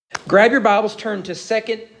Grab your Bibles, turn to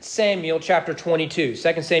 2 Samuel chapter 22.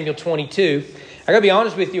 2 Samuel 22. I got to be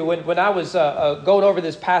honest with you, when I was going over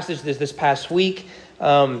this passage this past week,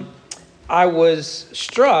 I was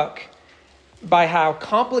struck by how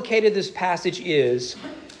complicated this passage is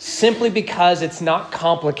simply because it's not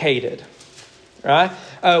complicated. Right?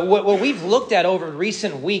 What we've looked at over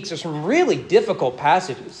recent weeks are some really difficult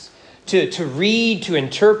passages to read, to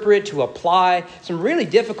interpret, to apply, some really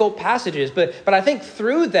difficult passages. But I think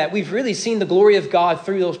through that, we've really seen the glory of God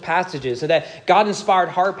through those passages, and that God inspired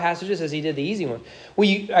hard passages as he did the easy one.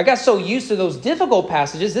 I got so used to those difficult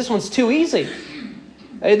passages, this one's too easy.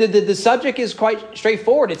 The subject is quite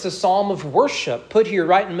straightforward. It's a psalm of worship put here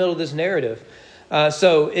right in the middle of this narrative.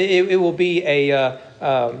 So it will be a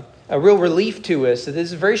real relief to us.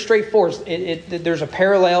 This is very straightforward. There's a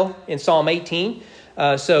parallel in Psalm 18.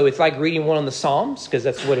 So it's like reading one of the Psalms, because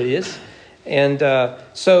that's what it is. And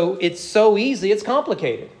so it's so easy, it's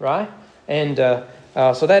complicated, right? And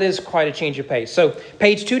so that is quite a change of pace. So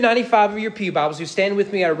page 295 of your pew Bibles, you stand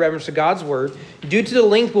with me out of reverence to God's Word. Due to the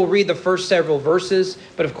length, we'll read the first several verses,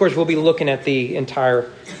 but of course we'll be looking at the entire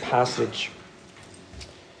passage.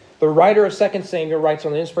 The writer of 2 Samuel writes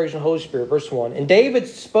on the inspiration of the Holy Spirit, verse 1. And David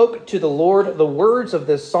spoke to the Lord the words of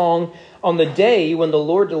this song on the day when the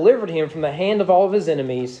Lord delivered him from the hand of all of his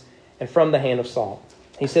enemies and from the hand of Saul.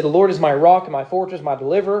 He said, The Lord is my rock and my fortress, my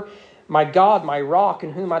deliverer, my God, my rock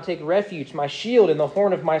in whom I take refuge, my shield and the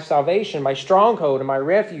horn of my salvation, my stronghold and my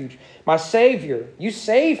refuge, my Savior. You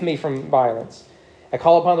save me from violence. I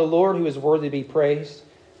call upon the Lord who is worthy to be praised.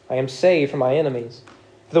 I am saved from my enemies.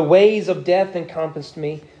 The ways of death encompassed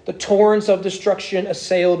me. The torrents of destruction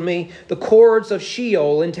assailed me. The cords of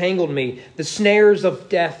Sheol entangled me. The snares of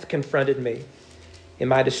death confronted me. In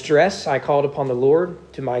my distress, I called upon the Lord.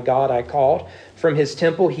 To my God I called. From his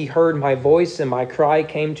temple he heard my voice, and my cry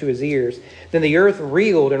came to his ears. Then the earth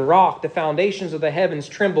reeled and rocked. The foundations of the heavens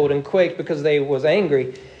trembled and quaked because he was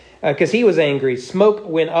angry. Smoke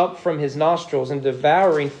went up from his nostrils and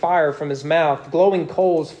devouring fire from his mouth. Glowing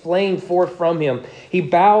coals flamed forth from him. He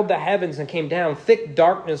bowed the heavens and came down. Thick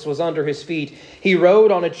darkness was under his feet. He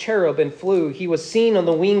rode on a cherub and flew. He was seen on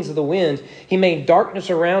the wings of the wind. He made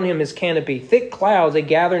darkness around him his canopy. Thick clouds, a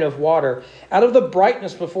gathering of water. Out of the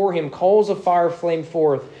brightness before him, coals of fire flamed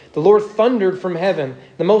forth. The Lord thundered from heaven.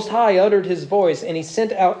 The Most High uttered his voice, and he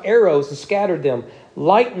sent out arrows and scattered them.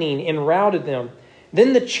 Lightning enrouted them.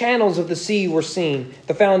 Then the channels of the sea were seen.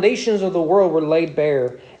 The foundations of the world were laid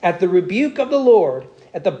bare. At the rebuke of the Lord,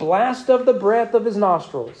 at the blast of the breath of his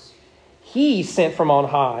nostrils, he sent from on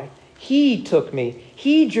high. He took me.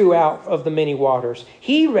 He drew out of the many waters.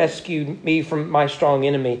 He rescued me from my strong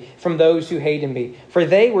enemy, from those who hated me. For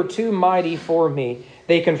they were too mighty for me.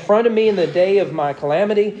 They confronted me in the day of my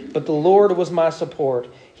calamity, but the Lord was my support.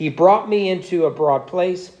 He brought me into a broad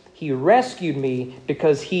place. He rescued me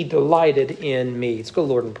because he delighted in me. Let's go,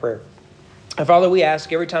 Lord, in prayer. Father, we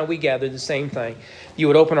ask every time we gather the same thing. You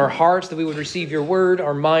would open our hearts that we would receive your word,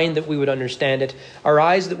 our mind that we would understand it, our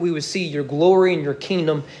eyes that we would see your glory and your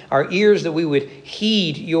kingdom, our ears that we would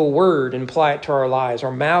heed your word and apply it to our lives,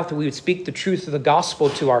 our mouth that we would speak the truth of the gospel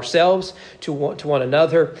to ourselves, to one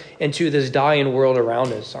another, and to this dying world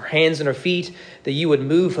around us, our hands and our feet, that you would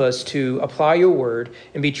move us to apply your word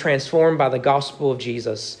and be transformed by the gospel of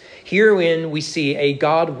Jesus. Herein we see a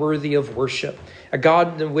God worthy of worship, a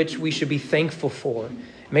God in which we should be thankful for.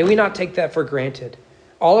 May we not take that for granted.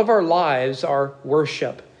 All of our lives are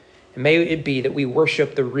worship. And may it be that we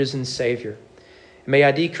worship the risen Savior. May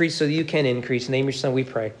I decrease so that you can increase. In the name of your Son we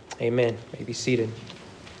pray. Amen. You may be seated.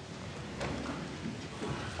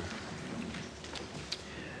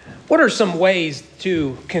 What are some ways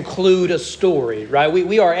to conclude a story, right?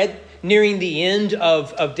 We are nearing the end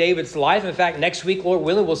of David's life. In fact, next week, Lord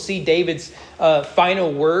willing, we'll see David's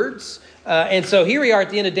final words. And so here we are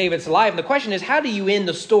at the end of David's life. And the question is, how do you end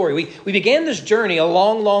the story? We began this journey a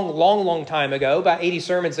long time ago, about 80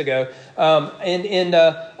 sermons ago.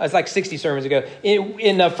 It's like 60 sermons ago.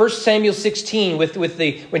 In 1 Samuel 16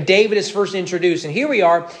 when David is first introduced. And here we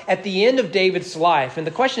are at the end of David's life. And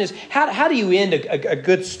the question is, how do you end a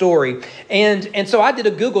good story? And so I did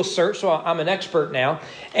a Google search, so I'm an expert now.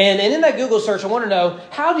 And in that Google search, I want to know,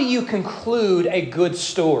 how do you conclude a good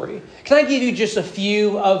story? Can I give you just a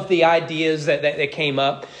few of the ideas that came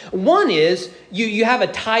up? One is you have a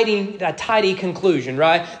tidy conclusion,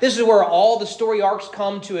 right? This is where all the story arcs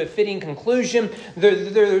come to a fitting conclusion.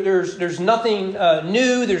 There's nothing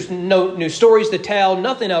new. There's no new stories to tell.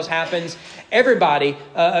 Nothing else happens. Everybody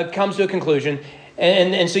comes to a conclusion.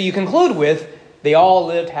 And so you conclude with, they all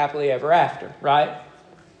lived happily ever after, right?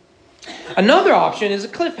 Another option is a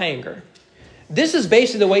cliffhanger. This is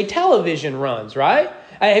basically the way television runs, right?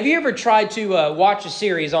 Have you ever tried to watch a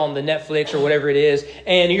series on the Netflix or whatever it is,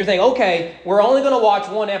 and you're thinking, okay, we're only going to watch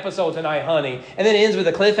one episode tonight, honey, and then it ends with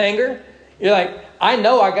a cliffhanger? You're like, I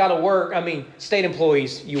know I got to work. I mean, state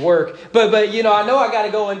employees, you work. But I know I got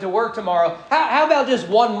to go into work tomorrow. How about just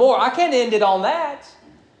one more? I can't end it on that.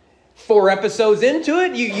 4 episodes into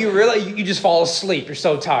it, you just fall asleep. You're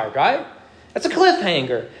so tired, right? That's a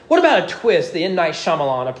cliffhanger. What about a twist, the M. Night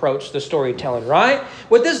Shyamalan approach to storytelling, right?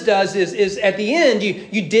 What this does is at the end,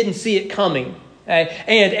 you didn't see it coming. Okay?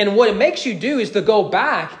 And what it makes you do is to go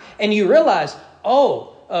back and you realize,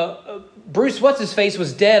 Bruce What's-His-Face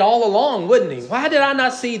was dead all along, wouldn't he? Why did I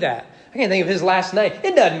not see that? I can't think of his last name.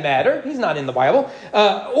 It doesn't matter. He's not in the Bible.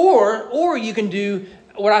 Or you can do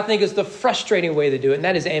what I think is the frustrating way to do it, and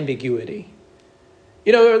that is ambiguity.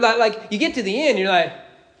 Like you get to the end, you're like,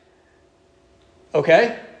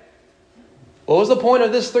 okay, what was the point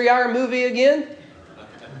of this 3-hour movie again?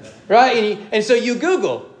 Right? And so you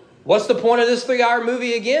Google, what's the point of this 3-hour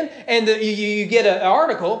movie again? And you get an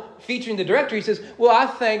article featuring the director. He says, well, I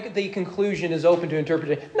think the conclusion is open to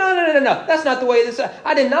interpretation. No. That's not the way this...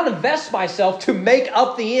 I did not invest myself to make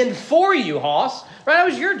up the end for you, Hoss. Right? That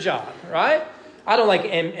was your job, right? I don't like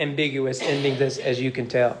ambiguous endings, as you can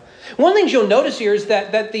tell. One thing you'll notice here is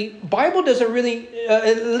that the Bible doesn't really,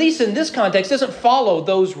 at least in this context, doesn't follow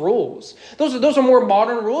those rules. Those are more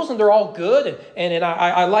modern rules, and they're all good, and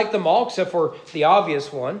I like them all except for the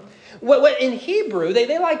obvious one. In Hebrew,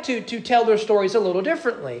 they like to tell their stories a little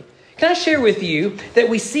differently. Can I share with you that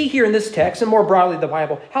we see here in this text, and more broadly the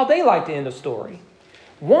Bible, how they like to end a story?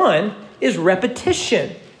 One is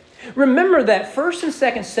repetition. Remember that 1st and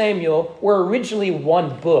 2nd Samuel were originally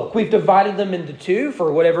one book. We've divided them into 2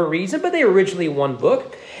 for whatever reason, but they were originally one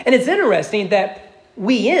book. And it's interesting that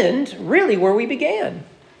we end really where we began.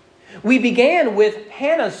 We began with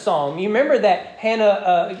Hannah's psalm. You remember that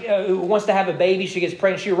Hannah wants to have a baby. She gets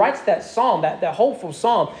pregnant. She writes that psalm, that hopeful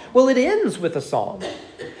psalm. Well, it ends with a psalm.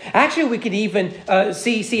 Actually, we could even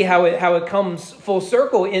see how it comes full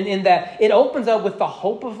circle in that it opens up with the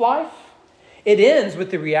hope of life. It ends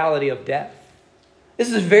with the reality of death. This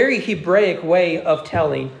is a very Hebraic way of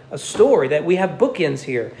telling a story, that we have bookends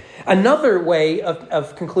here. Another way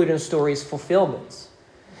of concluding a story is fulfillments.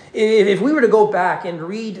 If we were to go back and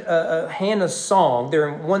read Hannah's song there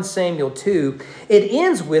in 1 Samuel 2, it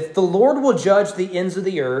ends with, the Lord will judge the ends of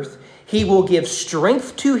the earth. He will give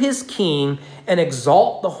strength to his king and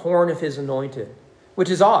exalt the horn of his anointed.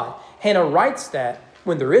 Which is odd. Hannah writes that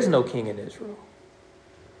when there is no king in Israel.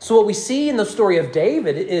 So what we see in the story of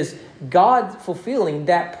David is God fulfilling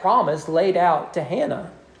that promise laid out to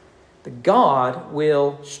Hannah. That God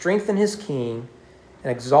will strengthen his king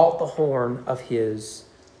and exalt the horn of his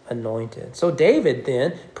anointed. So David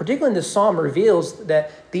then, particularly in this psalm, reveals that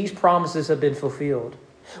these promises have been fulfilled.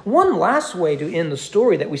 One last way to end the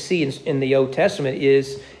story that we see in the Old Testament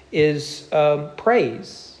is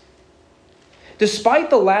praise. Despite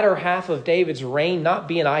the latter half of David's reign not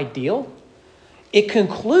being ideal, it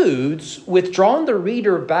concludes with drawing the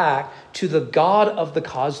reader back to the God of the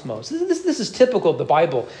cosmos. This is typical of the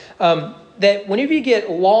Bible. That whenever you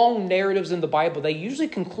get long narratives in the Bible, they usually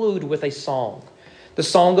conclude with a song. The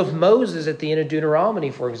Song of Moses at the end of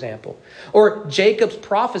Deuteronomy, for example. Or Jacob's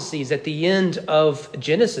prophecies at the end of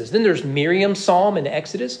Genesis. Then there's Miriam's psalm in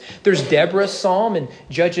Exodus. There's Deborah's psalm in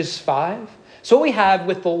Judges 5. So we have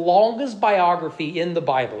with the longest biography in the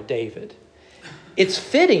Bible, David. It's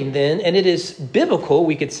fitting then, and it is biblical,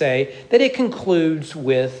 we could say, that it concludes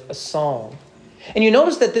with a song. And you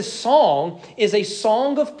notice that this song is a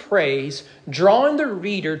song of praise, drawing the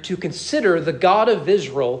reader to consider the God of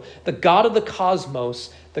Israel, the God of the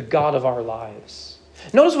cosmos, the God of our lives.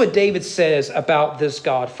 Notice what David says about this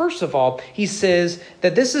God. First of all, he says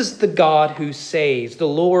that this is the God who saves, the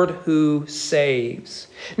Lord who saves.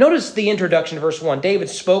 Notice the introduction to verse 1. David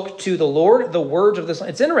spoke to the Lord the words of this song.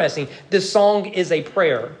 It's interesting. This song is a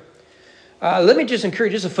prayer. Let me just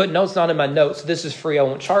encourage, just a footnote. It's not in my notes. This is free. I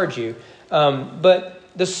won't charge you. But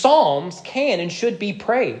the Psalms can and should be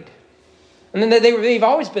prayed. And then they've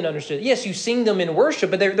always been understood. Yes, you sing them in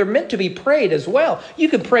worship, but they're meant to be prayed as well. You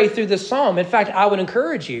can pray through the psalm. In fact, I would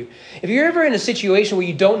encourage you, if you're ever in a situation where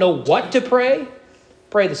you don't know what to pray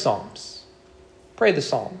the Psalms. Pray the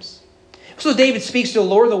Psalms. So David speaks to the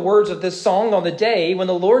Lord the words of this song on the day when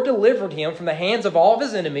the Lord delivered him from the hands of all of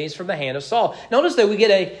his enemies, from the hand of Saul. Notice that we get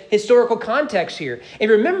a historical context here. And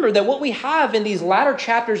remember that what we have in these latter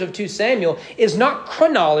chapters of 2 Samuel is not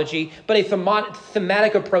chronology, but a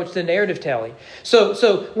thematic approach to narrative telling.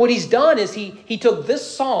 So what he's done is he took this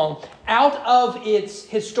song out of its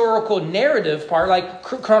historical narrative part, like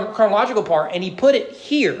chronological part, and he put it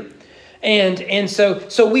here. And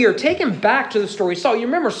so we are taken back to the story of Saul. You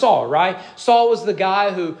remember Saul, right? Saul was the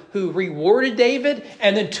guy who rewarded David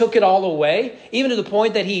and then took it all away, even to the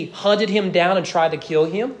point that he hunted him down and tried to kill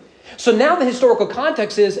him. So now the historical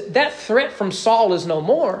context is that threat from Saul is no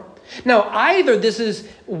more. Now, either this is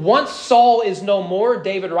once Saul is no more,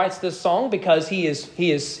 David writes this song because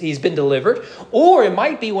he's been delivered, or it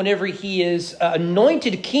might be whenever he is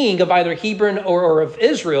anointed king of either Hebron or of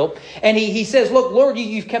Israel, and he says, look, Lord,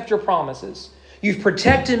 you've kept your promises. You've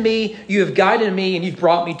protected me, you have guided me, and you've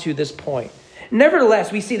brought me to this point.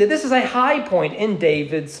 Nevertheless, we see that this is a high point in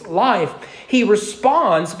David's life. He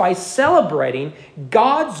responds by celebrating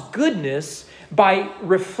God's goodness by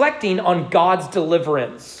reflecting on God's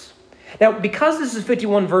deliverance. Now, because this is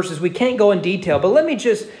 51 verses, we can't go in detail, but let me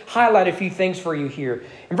just highlight a few things for you here.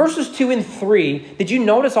 In verses 2 and 3, did you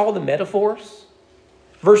notice all the metaphors?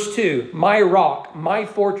 Verse 2, my rock, my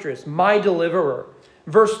fortress, my deliverer.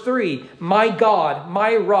 Verse 3, my God,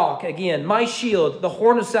 my rock, again, my shield, the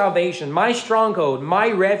horn of salvation, my stronghold,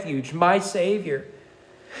 my refuge, my Savior.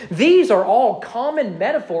 These are all common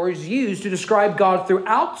metaphors used to describe God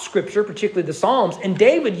throughout Scripture, particularly the Psalms, and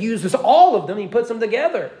David uses all of them. He puts them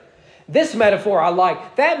together. This metaphor I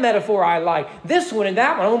like, that metaphor I like, this one and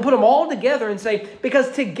that one. I'm going to put them all together and say,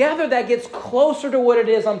 because together that gets closer to what it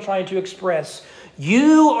is I'm trying to express.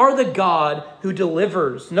 You are the God who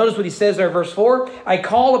delivers. Notice what he says there in verse 4. I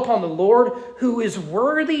call upon the Lord who is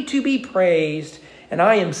worthy to be praised, and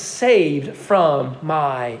I am saved from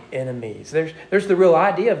my enemies. There's the real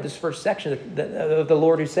idea of this first section of the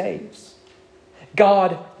Lord who saves.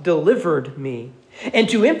 God delivered me. And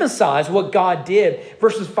to emphasize what God did,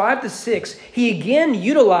 verses 5 to 6, he again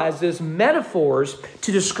utilizes metaphors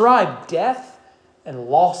to describe death and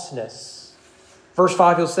lostness. Verse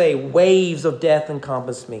 5, he'll say, waves of death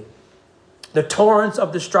encompassed me. The torrents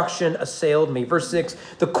of destruction assailed me. Verse 6,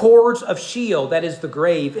 the cords of Sheol, that is the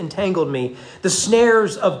grave, entangled me. The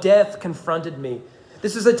snares of death confronted me.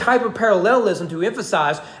 This is a type of parallelism to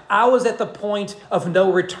emphasize I was at the point of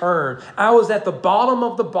no return. I was at the bottom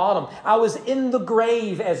of the bottom. I was in the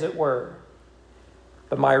grave, as it were.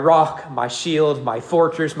 But my rock, my shield, my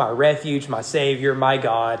fortress, my refuge, my Savior, my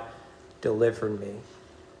God delivered me.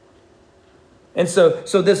 And so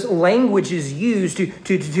this language is used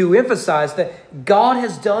to emphasize that God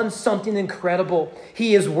has done something incredible.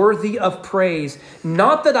 He is worthy of praise.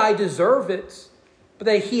 Not that I deserve it, but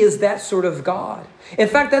that he is that sort of God. In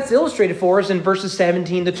fact, that's illustrated for us in verses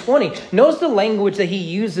 17 to 20. Notice the language that he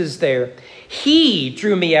uses there. He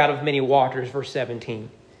drew me out of many waters, verse 17.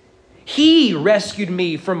 He rescued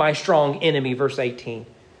me from my strong enemy, verse 18.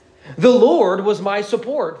 The Lord was my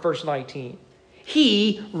support, verse 19.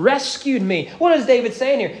 He rescued me. What is David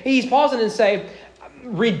saying here? He's pausing and saying,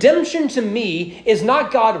 redemption to me is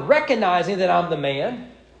not God recognizing that I'm the man,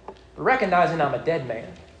 but recognizing I'm a dead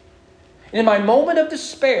man. And in my moment of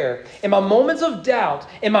despair, in my moments of doubt,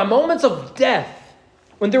 in my moments of death,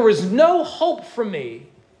 when there was no hope for me,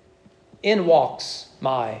 in walks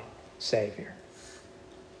my Savior.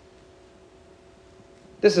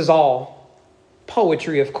 This is all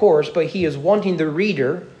poetry, of course, but he is wanting the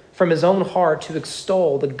reader from his own heart to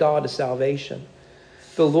extol the God of salvation.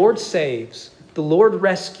 The Lord saves, the Lord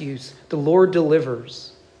rescues, the Lord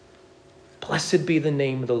delivers. Blessed be the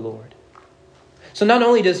name of the Lord. So not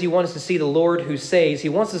only does he want us to see the Lord who saves, he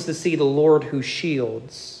wants us to see the Lord who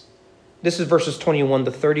shields. This is verses 21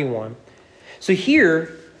 to 31. So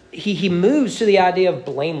here, he moves to the idea of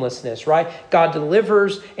blamelessness, right? God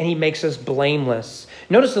delivers and he makes us blameless.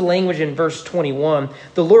 Notice the language in verse 21.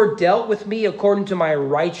 The Lord dealt with me according to my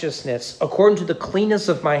righteousness. According to the cleanness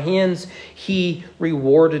of my hands, he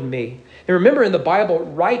rewarded me. Now remember in the Bible,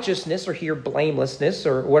 righteousness, or here blamelessness,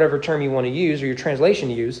 or whatever term you want to use, or your translation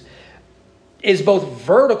use, is both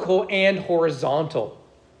vertical and horizontal.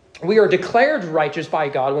 We are declared righteous by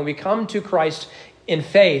God when we come to Christ in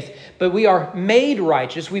faith, but we are made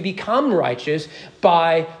righteous. We become righteous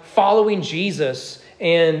by following Jesus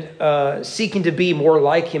and seeking to be more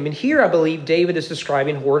like him. And here I believe David is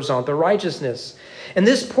describing horizontal righteousness. And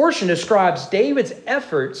this portion describes David's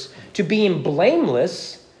efforts to being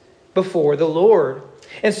blameless before the Lord.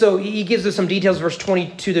 And so he gives us some details, verse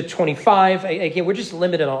 22 to 25. Again, we're just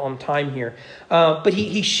limited on time here. But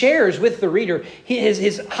he shares with the reader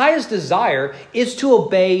his highest desire is to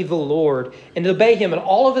obey the Lord and to obey him in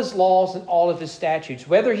all of his laws and all of his statutes,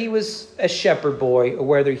 whether he was a shepherd boy or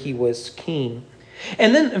whether he was king.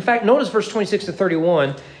 And then, in fact, notice verse 26 to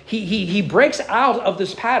 31. He breaks out of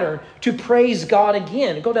this pattern to praise God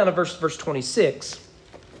again. Go down to verse 26.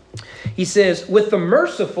 He says, with the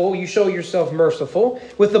merciful, you show yourself merciful.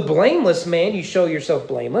 With the blameless man, you show yourself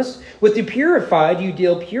blameless. With the purified, you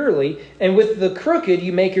deal purely. And with the crooked,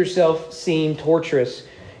 you make yourself seem tortuous.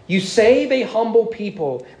 You save a humble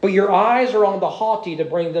people, but your eyes are on the haughty to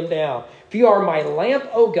bring them down. For you are my lamp,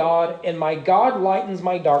 O God, and my God lightens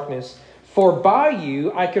my darkness. For by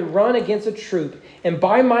you I could run against a troop, and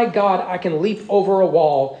by my God I can leap over a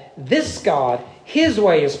wall. This God, his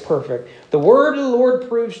way is perfect. The word of the Lord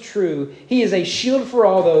proves true. He is a shield for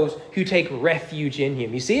all those who take refuge in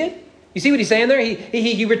him. You see it? You see what he's saying there?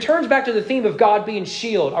 He returns back to the theme of God being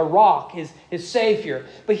shield, a rock, his savior.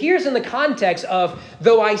 But here's in the context of,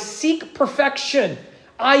 though I seek perfection,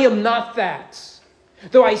 I am not that.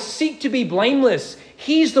 Though I seek to be blameless,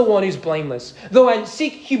 he's the one who's blameless. Though I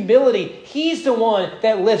seek humility, he's the one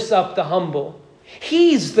that lifts up the humble.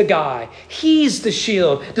 He's the guy. He's the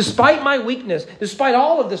shield. Despite my weakness, despite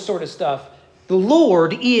all of this sort of stuff, the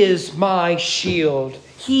Lord is my shield.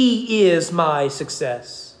 He is my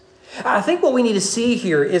success. I think what we need to see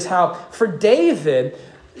here is how for David,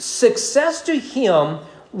 success to him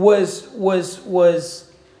was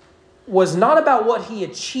not about what he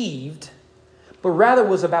achieved, but rather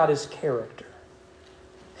was about his character.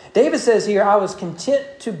 David says here, I was content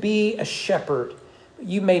to be a shepherd, but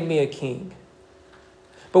you made me a king.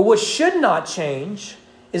 But what should not change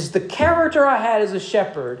is the character I had as a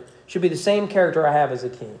shepherd should be the same character I have as a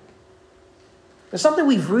king. There's something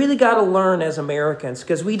we've really got to learn as Americans,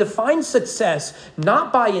 because we define success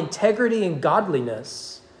not by integrity and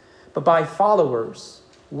godliness, but by followers,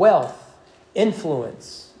 wealth,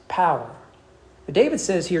 influence, power. But David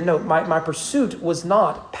says here, no, my pursuit was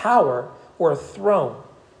not power or a throne,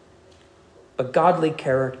 but godly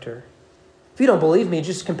character. If you don't believe me,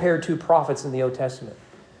 just compare two prophets in the Old Testament.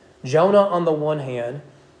 Jonah on the one hand,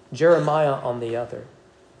 Jeremiah on the other.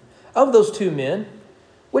 Of those two men,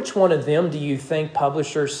 which one of them do you think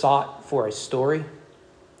publishers sought for a story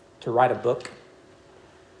to write a book?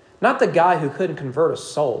 Not the guy who couldn't convert a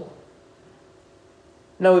soul.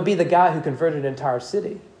 No, it would be the guy who converted an entire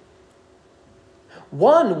city.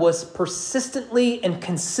 One was persistently and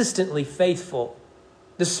consistently faithful,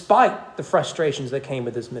 despite the frustrations that came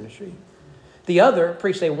with his ministry. The other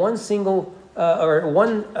preached a one sentence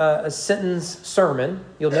sermon.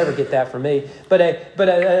 You'll never get that from me. But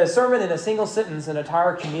a sermon in a single sentence, an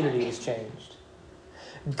entire community was changed.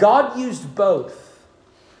 God used both,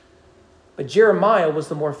 but Jeremiah was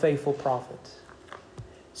the more faithful prophet.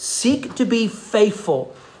 Seek to be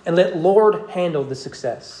faithful and let Lord handle the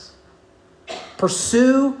success.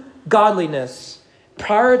 Pursue godliness.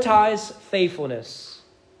 Prioritize faithfulness.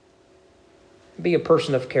 Be a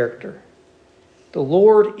person of character. The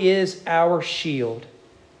Lord is our shield,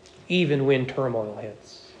 even when turmoil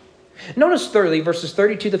hits. Notice thirdly, verses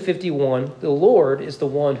 32 to 51, the Lord is the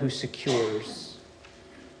one who secures.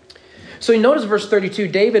 So you notice verse 32,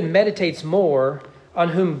 David meditates more on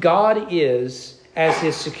whom God is as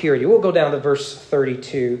his security. We'll go down to verse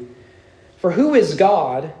 32. For who is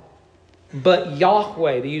God but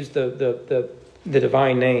Yahweh? They use the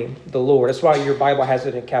divine name, the Lord. That's why your Bible has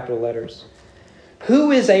it in capital letters.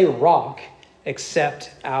 Who is a rock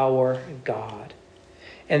except our God?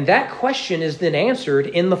 And that question is then answered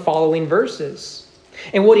in the following verses.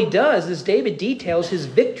 And what he does is David details his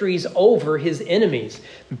victories over his enemies.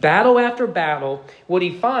 Battle after battle, what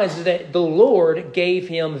he finds is that the Lord gave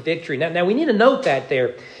him victory. Now we need to note that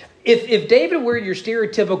there. If David were your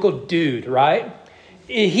stereotypical dude, right?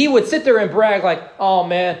 He would sit there and brag like, oh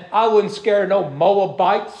man, I wasn't scared of no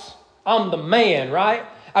Moabites. I'm the man, right?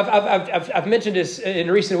 I've mentioned this in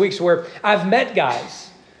recent weeks where I've met guys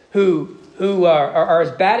who are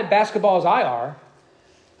as bad at basketball as I are,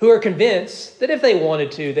 who are convinced that if they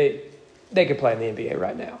wanted to, they could play in the NBA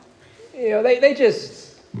right now. You know, they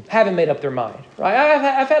just haven't made up their mind, right?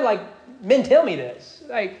 I've had like men tell me this,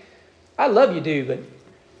 like, I love you, dude, but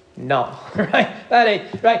no, right? That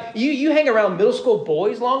ain't right. You hang around middle school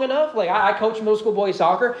boys long enough. Like I coach middle school boys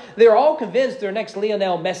soccer. They're all convinced they're next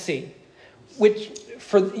Lionel Messi, which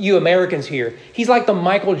for you Americans here, he's like the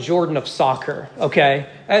Michael Jordan of soccer. Okay,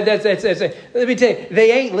 that's let me tell you,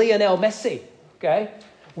 they ain't Lionel Messi. Okay,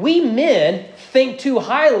 we men think too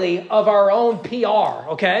highly of our own PR.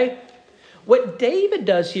 Okay, what David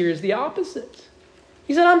does here is the opposite.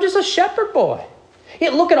 He said, "I'm just a shepherd boy.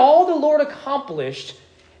 Yet look at all the Lord accomplished."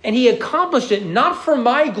 And he accomplished it not for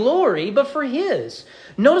my glory, but for his.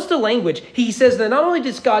 Notice the language. He says that not only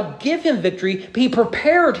does God give him victory, but he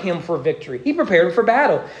prepared him for victory. He prepared him for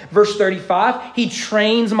battle. Verse 35, he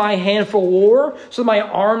trains my hand for war so my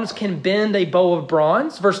arms can bend a bow of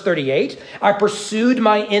bronze. Verse 38, I pursued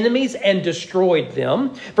my enemies and destroyed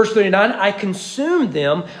them. Verse 39, I consumed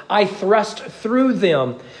them. I thrust through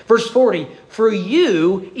them. Verse 40, for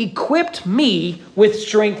you equipped me with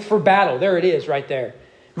strength for battle. There it is right there.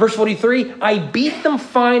 Verse 43, I beat them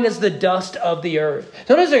fine as the dust of the earth.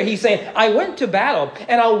 So notice there, he's saying, I went to battle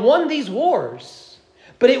and I won these wars.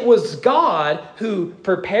 But it was God who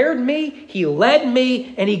prepared me, he led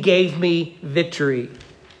me, and he gave me victory.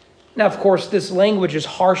 Now, of course, this language is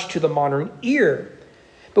harsh to the modern ear.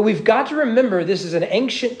 But we've got to remember this is an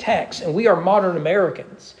ancient text and we are modern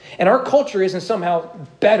Americans. And our culture isn't somehow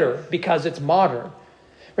better because it's modern.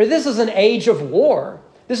 But this is an age of war.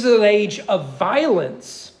 This is an age of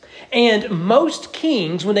violence. And most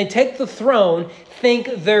kings, when they take the throne,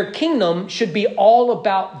 think their kingdom should be all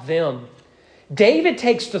about them. David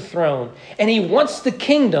takes the throne, and he wants the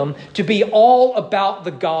kingdom to be all about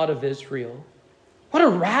the God of Israel. What a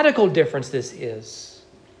radical difference this is.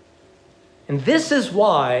 And this is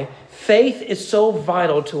why faith is so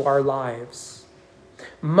vital to our lives.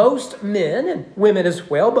 Most men and women as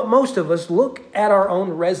well, but most of us look at our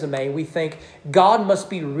own resume. We think God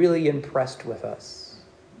must be really impressed with us.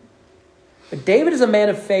 But David is a man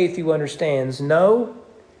of faith who understands, no,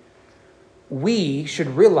 we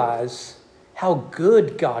should realize how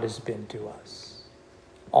good God has been to us.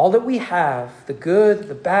 All that we have, the good,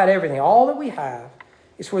 the bad, everything, all that we have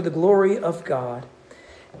is for the glory of God.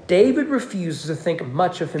 David refuses to think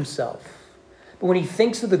much of himself. But when he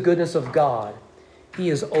thinks of the goodness of God, he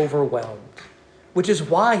is overwhelmed, which is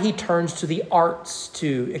why he turns to the arts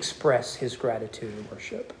to express his gratitude and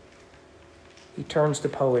worship. He turns to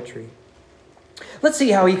poetry. Let's see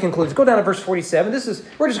how he concludes. Go down to verse 47.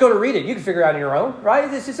 We're just going to read it. You can figure it out on your own,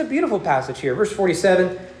 right? It's a beautiful passage here. Verse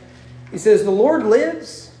 47, he says, the Lord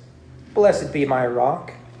lives, blessed be my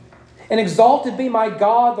rock, and exalted be my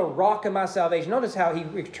God, the rock of my salvation. Notice how he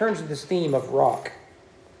returns to this theme of rock.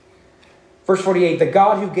 Verse 48, the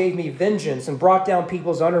God who gave me vengeance and brought down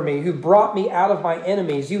peoples under me, who brought me out of my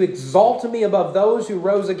enemies. You exalted me above those who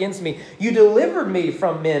rose against me. You delivered me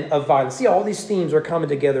from men of violence. See, all these themes are coming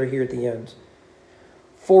together here at the end.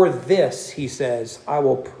 For this, he says, I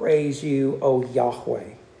will praise you, O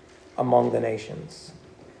Yahweh, among the nations,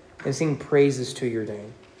 and sing praises to your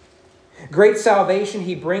name. Great salvation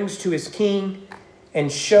he brings to his king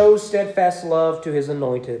and shows steadfast love to his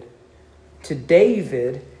anointed. To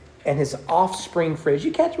David and his offspring for his.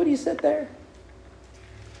 You catch what he said there?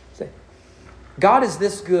 God is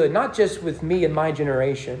this good, not just with me and my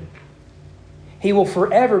generation. He will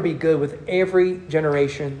forever be good with every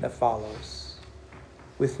generation that follows.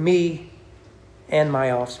 With me and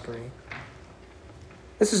my offspring.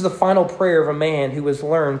 This is the final prayer of a man who has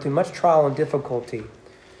learned through much trial and difficulty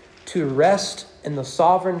to rest in the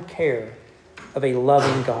sovereign care of a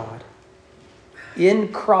loving God.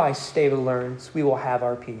 In Christ, David learns, we will have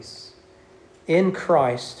our peace. In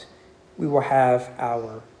Christ, we will have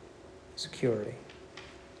our security.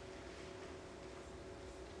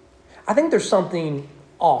 I think there's something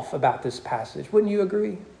off about this passage. Wouldn't you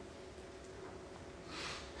agree?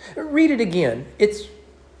 Read it again. It's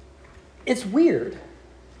weird.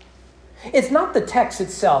 It's not the text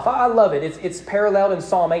itself. I love it. It's paralleled in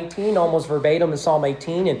Psalm 18, almost verbatim in Psalm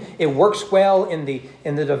 18, and it works well in the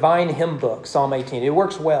divine hymn book, Psalm 18. It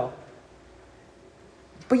works well.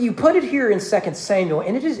 But you put it here in 2 Samuel,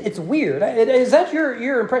 and it's weird. Is that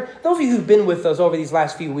your impression? Those of you who've been with us over these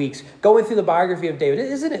last few weeks, going through the biography of David,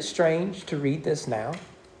 isn't it strange to read this now?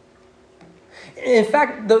 In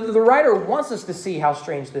fact, the writer wants us to see how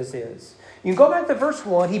strange this is. You go back to verse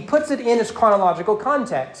 1, he puts it in its chronological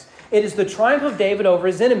context. It is the triumph of David over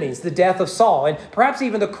his enemies, the death of Saul, and perhaps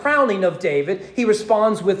even the crowning of David. He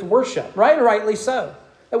responds with worship, right? And rightly so.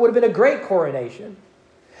 That would have been a great coronation.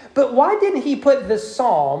 But why didn't he put this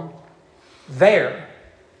psalm there?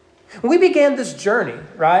 We began this journey,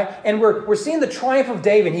 right? And we're seeing the triumph of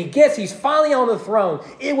David. He's finally on the throne.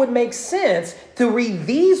 It would make sense to read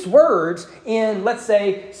these words in, let's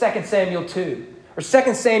say, 2 Samuel 2. Or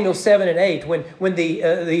 2 Samuel 7 and 8, when the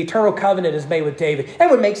eternal covenant is made with David. That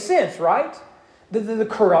would make sense, right? The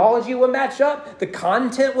chronology would match up. The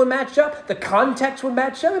content would match up. The context would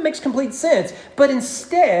match up. It makes complete sense. But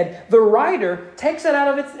instead, the writer takes it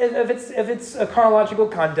out of its chronological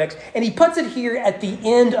context, and he puts it here at the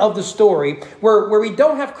end of the story, where we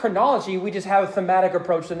don't have chronology. We just have a thematic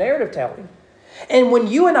approach to narrative telling. And when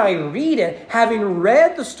you and I read it, having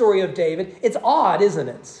read the story of David, it's odd, isn't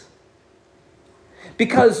it?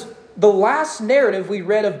 Because the last narrative we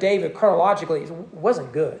read of David chronologically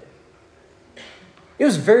wasn't good. It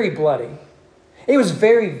was very bloody. It was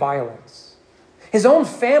very violent. His own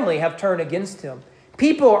family have turned against him.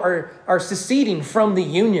 People are seceding from the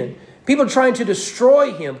union. People trying to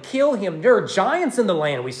destroy him, kill him. There are giants in the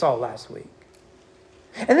land we saw last week.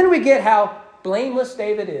 And then we get how blameless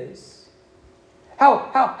David is.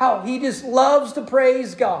 How he just loves to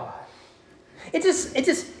praise God.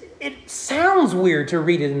 It sounds weird to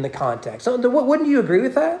read it in the context. So wouldn't you agree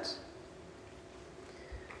with that?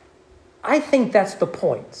 I think that's the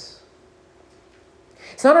point.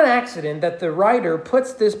 It's not an accident that the writer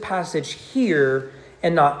puts this passage here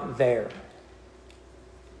and not there.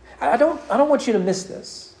 I don't want you to miss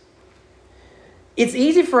this. It's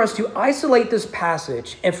easy for us to isolate this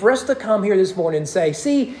passage and for us to come here this morning and say,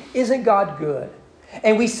 see, isn't God good?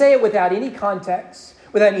 And we say it without any context,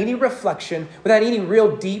 without any reflection, without any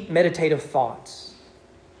real deep meditative thoughts.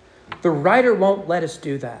 The writer won't let us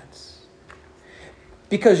do that.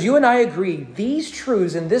 Because you and I agree, these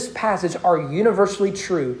truths in this passage are universally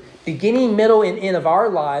true, beginning, middle, and end of our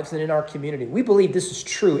lives and in our community. We believe this is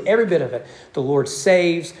true, every bit of it. The Lord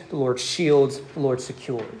saves, the Lord shields, the Lord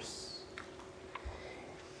secures.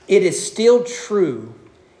 It is still true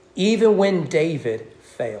even when David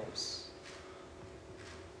fails.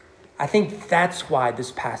 I think that's why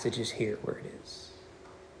this passage is here where it is.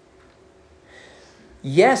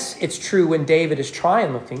 Yes, it's true when David is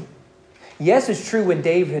triumphing. Yes, it's true when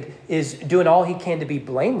David is doing all he can to be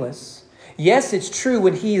blameless. Yes, it's true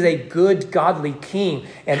when he is a good, godly king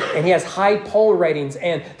and he has high poll ratings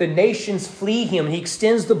and the nations flee him. He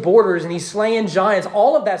extends the borders and he's slaying giants.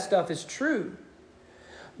 All of that stuff is true.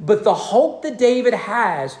 But the hope that David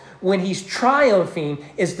has when he's triumphing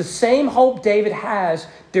is the same hope David has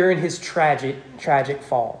during his tragic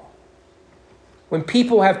fall. When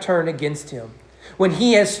people have turned against him, when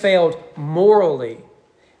he has failed morally,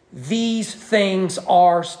 these things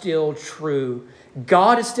are still true.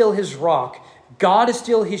 God is still his rock. God is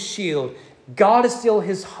still his shield. God is still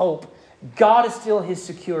his hope. God is still his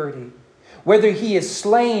security. Whether he is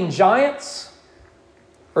slaying giants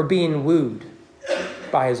or being wooed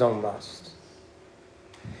by his own lust.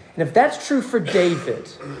 And if that's true for David,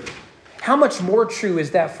 how much more true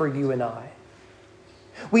is that for you and I?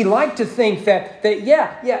 We like to think that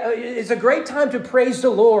it's a great time to praise the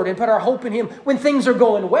Lord and put our hope in him when things are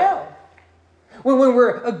going well. When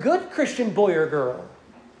we're a good Christian boy or girl.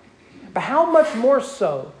 But how much more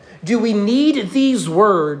so do we need these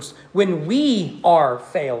words when we are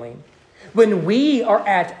failing? When we are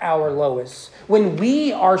at our lowest? When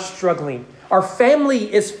we are struggling? Our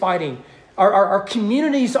family is fighting. Our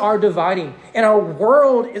communities are dividing. And our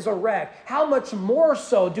world is a wreck. How much more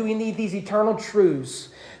so do we need these eternal truths?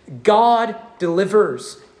 God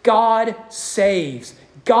delivers. God saves.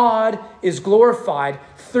 God is glorified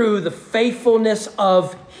through the faithfulness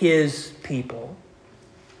of his people.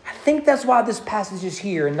 I think that's why this passage is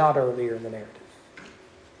here and not earlier in the narrative.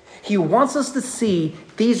 He wants us to see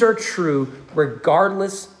these are true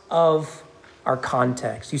regardless of our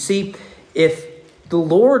context. You see, if the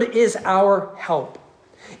Lord is our help,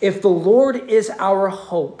 if the Lord is our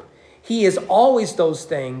hope, he is always those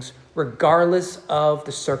things regardless of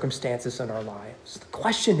the circumstances in our lives. The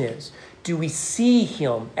question is, do we see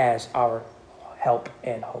him as our help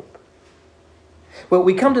and hope? Well,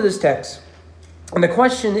 we come to this text, and the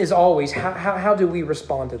question is always, how do we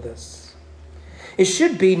respond to this? It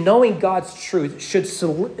should be knowing God's truth should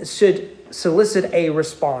solicit a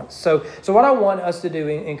response. So what I want us to do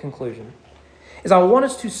in conclusion is I want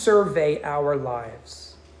us to survey our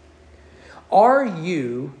lives. Are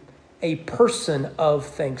you a person of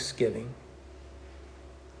thanksgiving?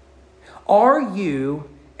 Are you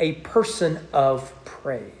a person of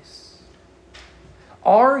praise?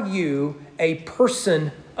 Are you a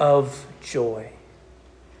person of joy?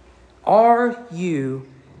 Are you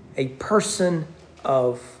a person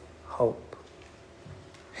of hope?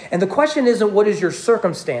 And the question isn't what is your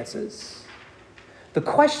circumstances. The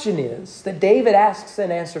question is that David asks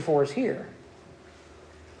an answer for us here.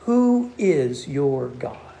 Who is your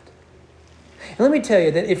God? And let me tell you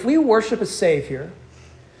that if we worship a Savior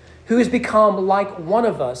who has become like one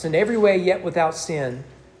of us in every way yet without sin,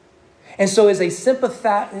 and so is a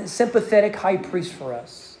sympathetic high priest for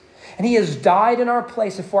us, and he has died in our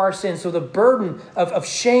place and for our sins, so the burden of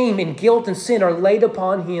shame and guilt and sin are laid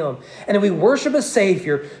upon him, and then we worship a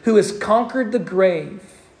Savior who has conquered the grave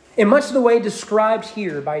in much of the way described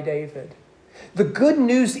here by David. The good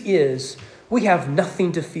news is we have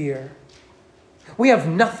nothing to fear. We have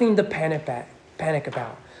nothing to panic panic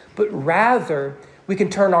about. But rather, we can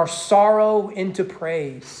turn our sorrow into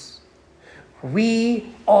praise.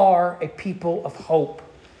 We are a people of hope.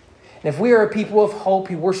 And if we are a people of hope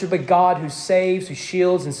who worship a God who saves, who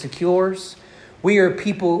shields and secures, we are a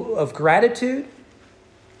people of gratitude,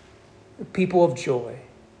 a people of joy.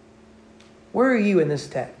 Where are you in this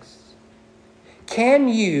text? Can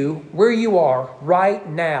you, where you are right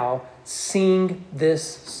now, sing this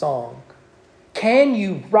song? Can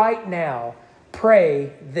you right now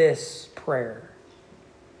pray this prayer?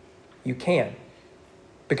 You can,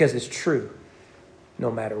 because it's true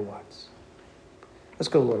no matter what. Let's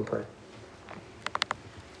go to the Lord in prayer.